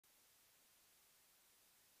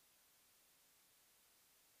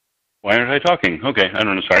Why aren't I talking? Okay, I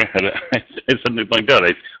don't know. Sorry, I suddenly blanked out.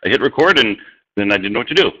 I hit record and then I didn't know what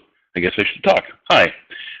to do. I guess I should talk. Hi.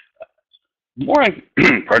 More on,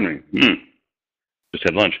 pardon me. Just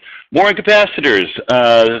had lunch. More on capacitors.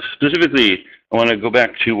 Specifically, I want to go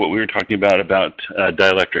back to what we were talking about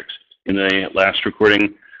dielectrics. In the last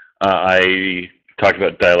recording, I talked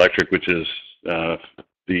about dielectric, which is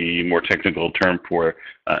the more technical term for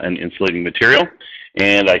an insulating material.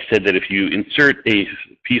 And I said that if you insert a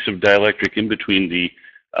piece of dielectric in between the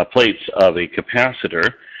plates of a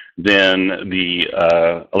capacitor, then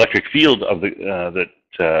the electric field of that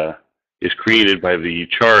is created by the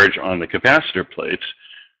charge on the capacitor plates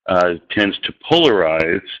tends to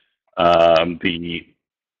polarize the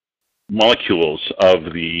molecules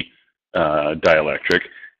of the dielectric,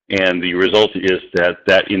 and the result is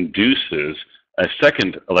that induces a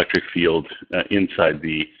second electric field inside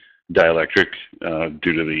the dielectric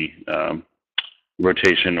due to the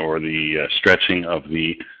rotation or the stretching of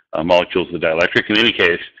the molecules of the dielectric. In any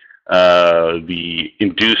case, the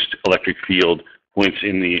induced electric field points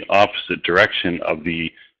in the opposite direction of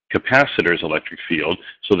the capacitor's electric field,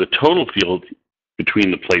 so the total field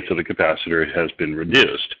between the plates of the capacitor has been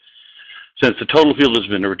reduced. Since the total field has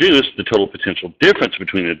been reduced, the total potential difference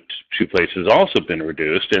between the two plates has also been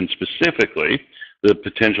reduced, and specifically, the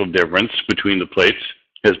potential difference between the plates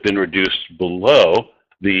has been reduced below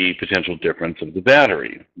the potential difference of the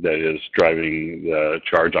battery that is driving the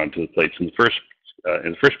charge onto the plates in the first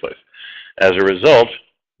place. As a result,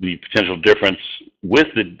 the potential difference with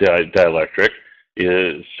the dielectric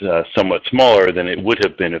is somewhat smaller than it would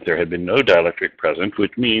have been if there had been no dielectric present,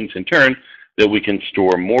 which means, in turn, that we can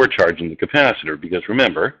store more charge in the capacitor, because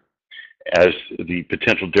remember, as the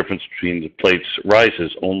potential difference between the plates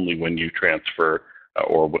rises only when you transfer,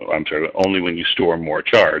 only when you store more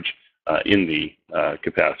charge in the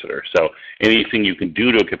capacitor. So anything you can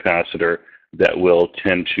do to a capacitor that will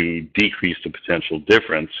tend to decrease the potential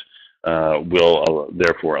difference will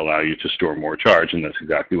therefore allow you to store more charge, and that's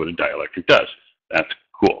exactly what a dielectric does. That's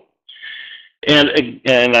cool. And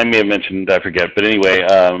I may have mentioned, I forget, but anyway,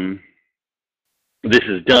 this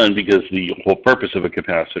is done because the whole purpose of a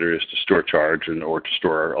capacitor is to store charge or to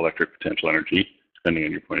store electric potential energy, depending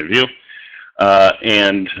on your point of view.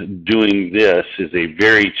 And doing this is a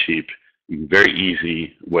very cheap, very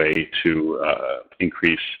easy way to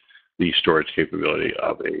increase the storage capability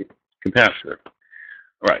of a capacitor.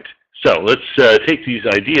 All right, so let's take these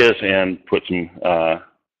ideas and put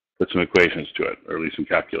some equations to it, or at least some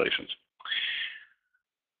calculations.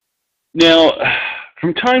 Now,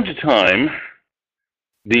 from time to time,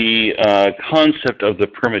 the concept of the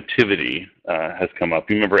permittivity has come up.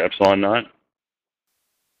 You remember epsilon naught?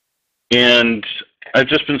 And I've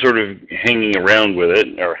just been sort of hanging around with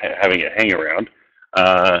it, or having it hang around.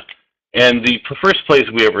 And the first place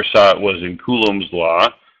we ever saw it was in Coulomb's law.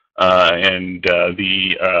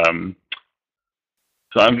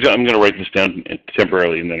 So I'm going to write this down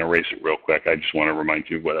temporarily and then erase it real quick. I just want to remind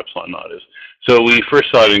you what epsilon naught is. So we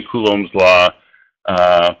first saw it in Coulomb's law,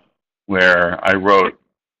 where I wrote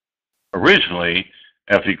originally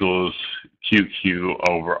F equals QQ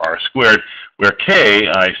over R squared, where K,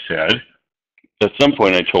 I said, at some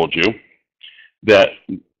point I told you that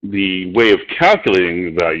the way of calculating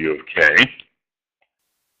the value of K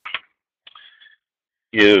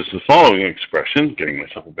is the following expression. Getting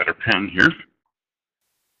myself a better pen here.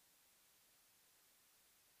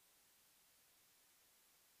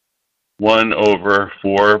 One over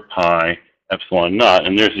 4 pi epsilon naught,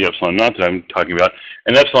 and there's the epsilon naught that I'm talking about.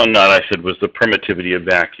 And epsilon naught, I said, was the permittivity of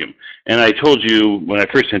vacuum. And I told you when I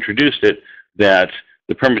first introduced it that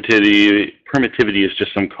the permittivity is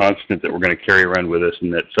just some constant that we're going to carry around with us,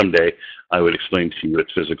 and that someday I would explain to you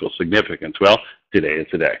its physical significance. Well, today is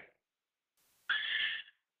the day.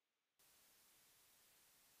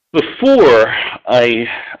 Before I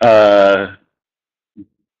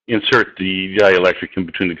insert the dielectric in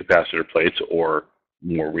between the capacitor plates, or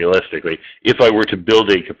more realistically, if I were to build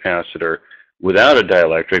a capacitor without a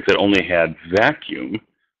dielectric that only had vacuum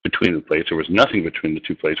between the plates, there was nothing between the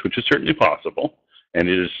two plates, which is certainly possible, and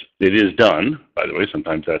it is done, by the way.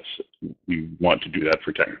 Sometimes we want to do that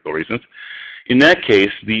for technical reasons. In that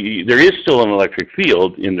case, there is still an electric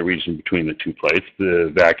field in the region between the two plates.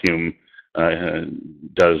 The vacuum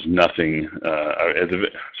does nothing,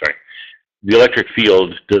 the electric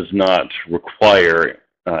field does not require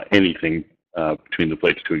anything between the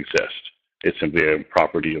plates to exist. It's simply a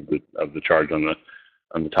property of the charge on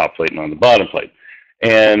the top plate and on the bottom plate.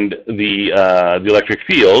 And the electric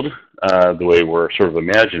field, the way we're sort of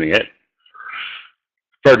imagining it,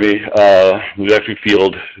 the electric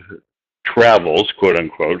field travels, quote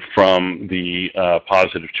unquote, from the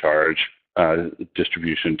positive charge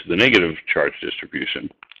distribution to the negative charge distribution.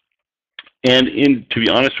 And to be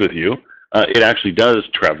honest with you, it actually does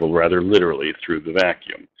travel rather literally through the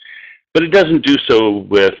vacuum. But it doesn't do so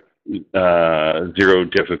with zero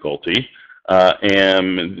difficulty.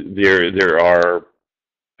 And there are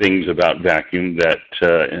things about vacuum that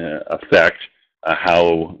affect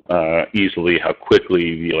how easily, how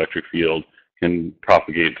quickly the electric field can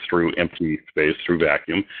propagate through empty space, through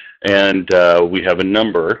vacuum. And we have a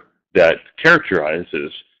number that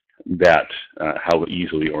characterizes that, how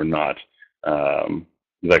easily or not the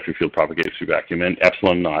electric field propagates through vacuum, and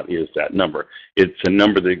epsilon naught is that number. It's a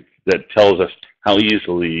number that tells us how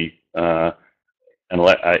easily how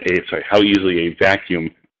easily a vacuum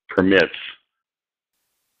permits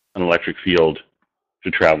an electric field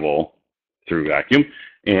to travel through vacuum,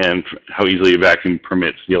 and how easily a vacuum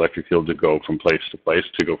permits the electric field to go from place to place,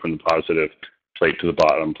 to go from the positive plate to the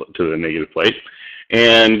bottom to the negative plate.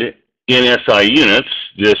 And in SI units,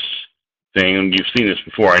 this thing, and you've seen this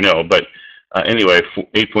before, I know, but anyway,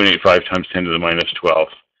 8.85 times 10 to the minus 12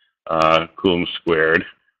 coulombs squared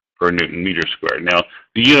per Newton meter squared. Now,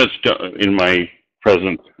 the units in my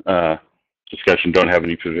present discussion don't have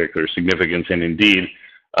any particular significance, and indeed,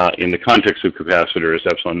 in the context of capacitors,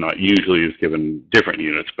 epsilon naught usually is given different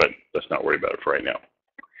units, but let's not worry about it for right now.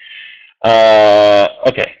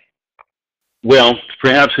 Okay. Well,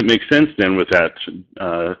 perhaps it makes sense then with that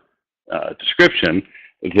description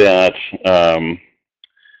that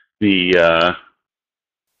the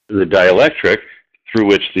dielectric through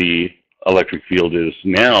which the electric field is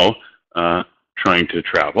now trying to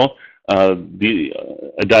travel, a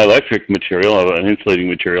dielectric material, an insulating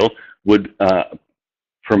material, would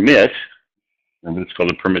permit, and it's called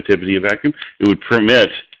the permittivity of vacuum, it would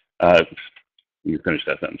permit, let me finish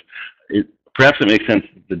that sentence. Perhaps it makes sense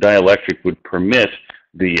that the dielectric would permit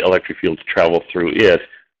the electric field to travel through it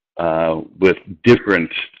with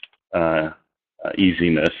different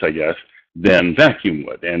easiness, I guess, than vacuum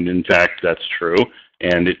would. And in fact, that's true.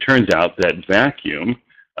 And it turns out that vacuum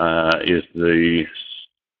is the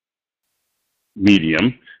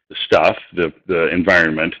medium, the stuff, the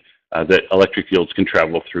environment that electric fields can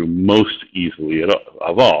travel through most easily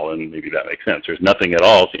of all. And maybe that makes sense. There's nothing at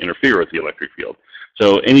all to interfere with the electric field.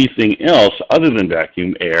 So anything else other than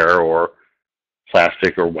vacuum, air or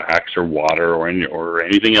plastic or wax or water or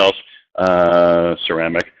anything else,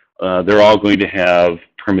 ceramic, they're all going to have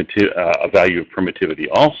a value of permittivity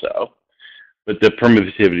also. But the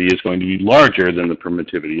permittivity is going to be larger than the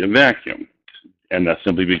permittivity of vacuum. And that's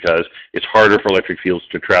simply because it's harder for electric fields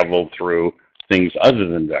to travel through things other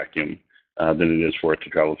than vacuum than it is for it to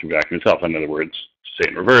travel through vacuum itself. In other words, to say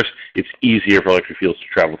it in reverse, it's easier for electric fields to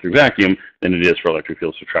travel through vacuum than it is for electric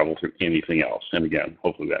fields to travel through anything else. And again,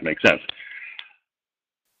 hopefully that makes sense.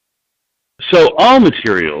 So all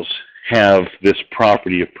materials have this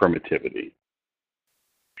property of permittivity.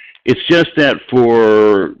 It's just that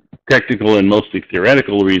for technical and mostly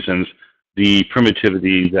theoretical reasons, the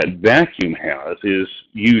permittivity that vacuum has is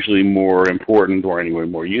usually more important, or anyway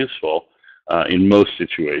more useful in most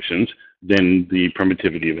situations, than the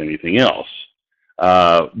permittivity of anything else.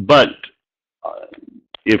 But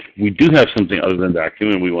if we do have something other than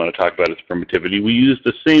vacuum and we want to talk about its permittivity, we use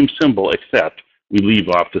the same symbol except we leave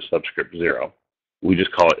off the subscript 0. We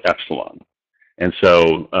just call it epsilon. And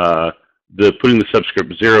so putting the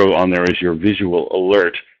subscript 0 on there is your visual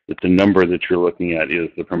alert that the number that you're looking at is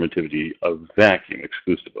the permittivity of vacuum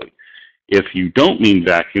exclusively. If you don't mean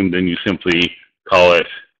vacuum, then you simply call it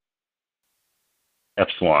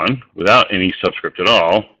epsilon without any subscript at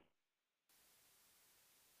all.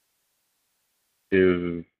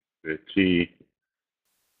 Permittivity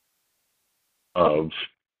of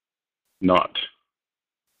not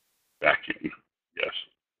vacuum. Yes.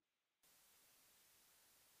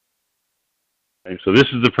 Okay, so this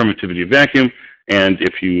is the permittivity of vacuum, and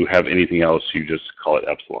if you have anything else, you just call it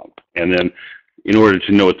epsilon. And then in order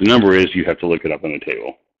to know what the number is, you have to look it up in a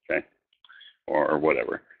table, okay, or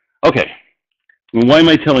whatever. Okay, well, why am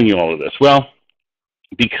I telling you all of this? Well,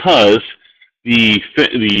 because the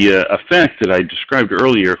effect that I described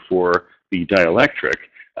earlier for the dielectric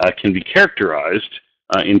can be characterized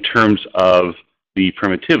in terms of the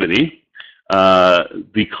permittivity.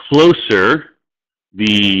 The closer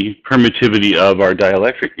the permittivity of our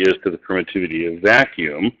dielectric is to the permittivity of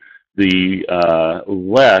vacuum, the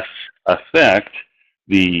less effect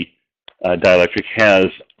the dielectric has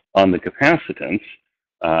on the capacitance.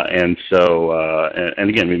 And so, and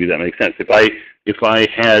again, maybe that makes sense. If I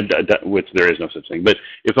had, which there is no such thing, but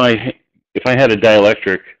if I had a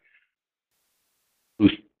dielectric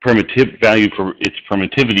whose value for its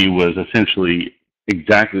permittivity was essentially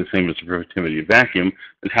exactly the same as the permittivity of vacuum,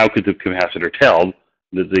 then how could the capacitor tell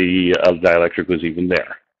that the dielectric was even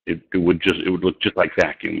there? It would look just like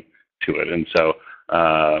vacuum to it, and so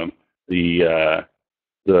the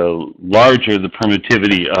larger the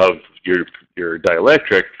permittivity of your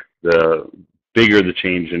dielectric, the bigger the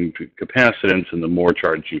change in capacitance, and the more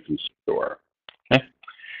charge you can store. Okay.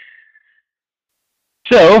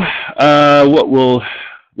 So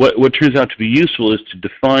what turns out to be useful is to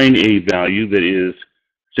define a value that is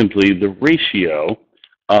simply the ratio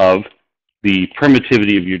of the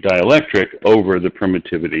permittivity of your dielectric over the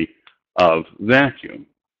permittivity of vacuum.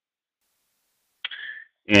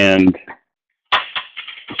 And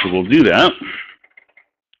so we'll do that.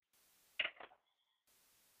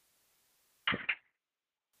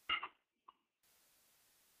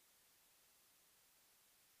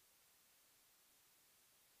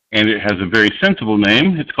 And it has a very sensible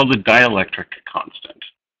name. It's called the dielectric constant.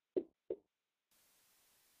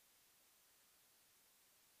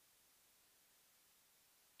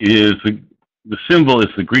 The symbol is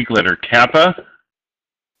the Greek letter kappa.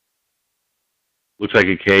 Looks like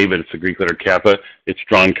a K, but it's the Greek letter kappa. It's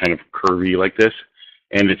drawn kind of curvy like this.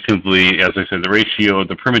 And it's simply, as I said, the ratio of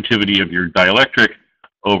the permittivity of your dielectric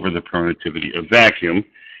over the permittivity of vacuum.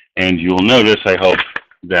 And you'll notice, I hope,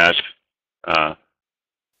 that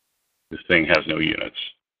this thing has no units.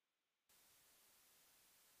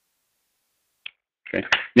 Okay.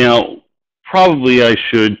 Now, probably I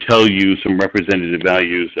should tell you some representative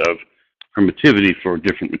values of permittivity for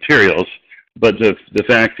different materials, but the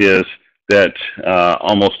fact is that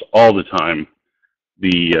almost all the time,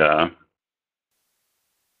 the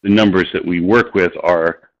numbers that we work with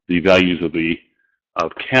are the values of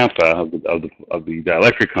kappa, of the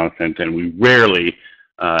dielectric constant, and we rarely,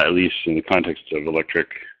 at least in the context of electric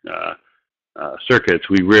circuits,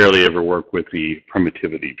 we rarely ever work with the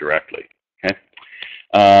permittivity directly. Okay.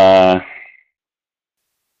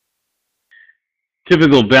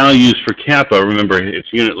 Typical values for kappa, remember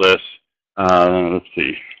it's unitless. Let's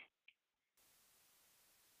see.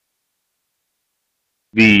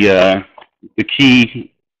 The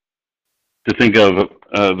key to think of,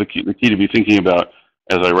 the key to be thinking about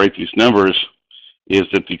as I write these numbers is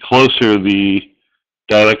that the closer the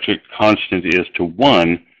dielectric constant is to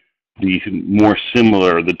 1, the more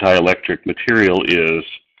similar the dielectric material is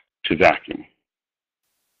to vacuum.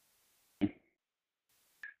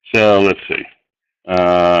 So let's see.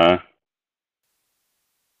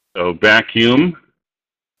 So vacuum,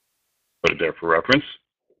 put it there for reference.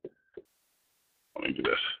 Let me do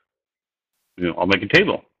this. I'll make a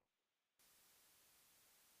table.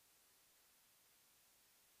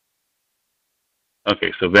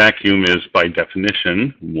 Okay, so vacuum is by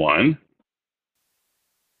definition 1.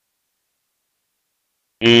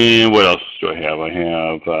 And what else do I have? I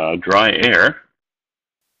have dry air.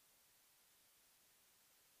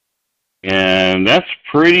 And that's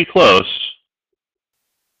pretty close.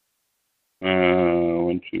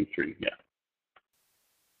 1, 2, 3, yeah.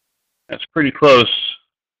 That's pretty close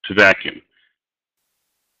to vacuum.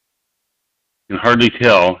 You can hardly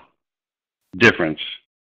tell the difference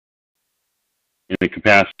in the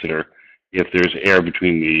capacitor if there's air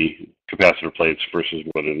between the capacitor plates versus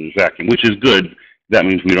what it is vacuum, which is good. That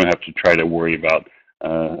means we don't have to try to worry about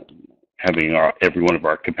having every one of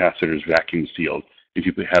our capacitors vacuum sealed. If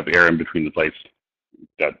you have air in between the plates,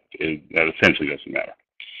 that essentially doesn't matter.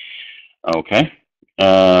 Okay.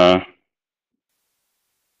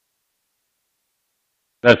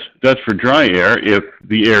 That's for dry air. If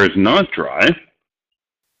the air is not dry,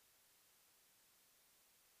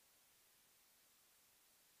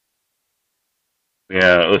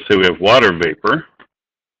 let's say we have water vapor,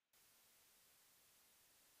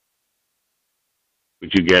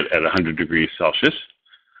 which you get at 100 degrees Celsius.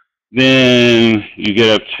 Then you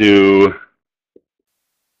get up to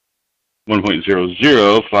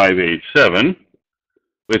 1.00587,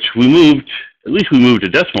 which we moved a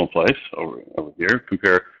decimal place over here.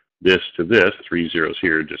 Compare this to this, 3 zeros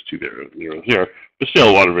here, just 2 zeros here. But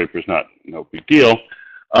still, water vapor is no big deal.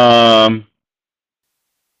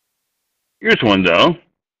 Here's one though.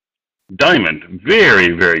 Diamond,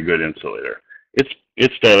 very, very good insulator.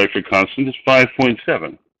 Its dielectric constant is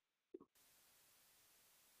 5.7.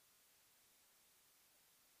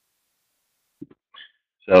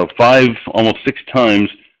 So almost 6 times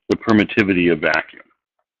the permittivity of vacuum.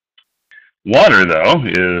 Water, though,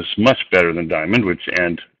 is much better than diamond,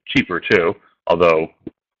 and cheaper too, although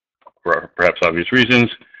for perhaps obvious reasons,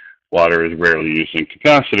 water is rarely used in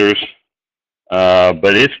capacitors,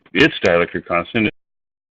 but its dielectric constant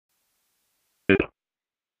is,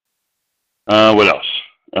 what else?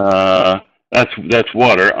 That's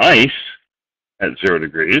water. Ice at 0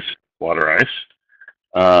 degrees, water ice,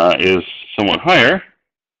 is somewhat higher,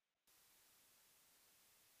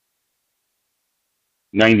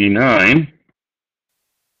 99.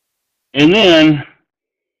 And then,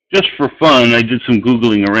 just for fun, I did some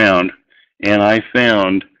Googling around, and I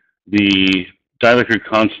found the dielectric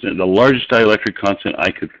constant, the largest dielectric constant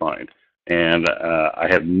I could find. And I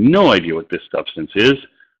have no idea what this substance is,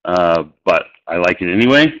 but I like it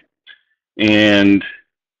anyway. And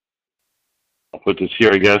I'll put this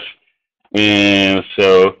here, I guess. And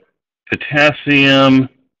so potassium,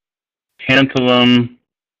 tantalum,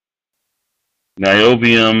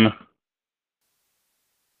 niobium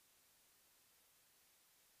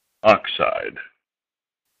oxide.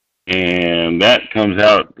 And that comes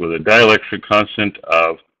out with a dielectric constant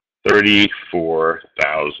of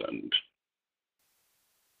 34,000.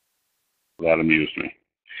 That amused me.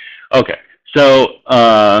 Okay, so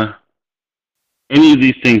any of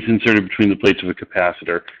these things inserted between the plates of a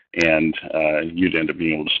capacitor, and you'd end up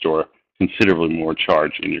being able to store considerably more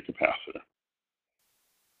charge in your capacitor.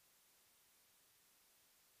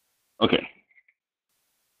 Okay.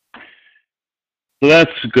 So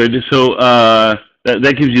that's good. So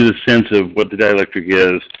that gives you the sense of what the dielectric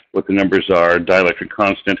is, what the numbers are, dielectric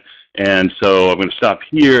constant. And so I'm going to stop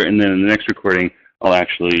here, and then in the next recording, I'll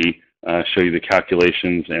actually show you the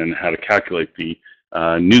calculations and how to calculate the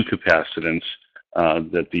new capacitance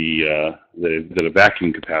that a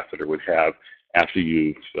vacuum capacitor would have after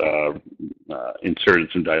you've inserted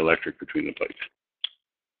some dielectric between the plates.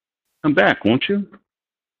 Come back, won't you?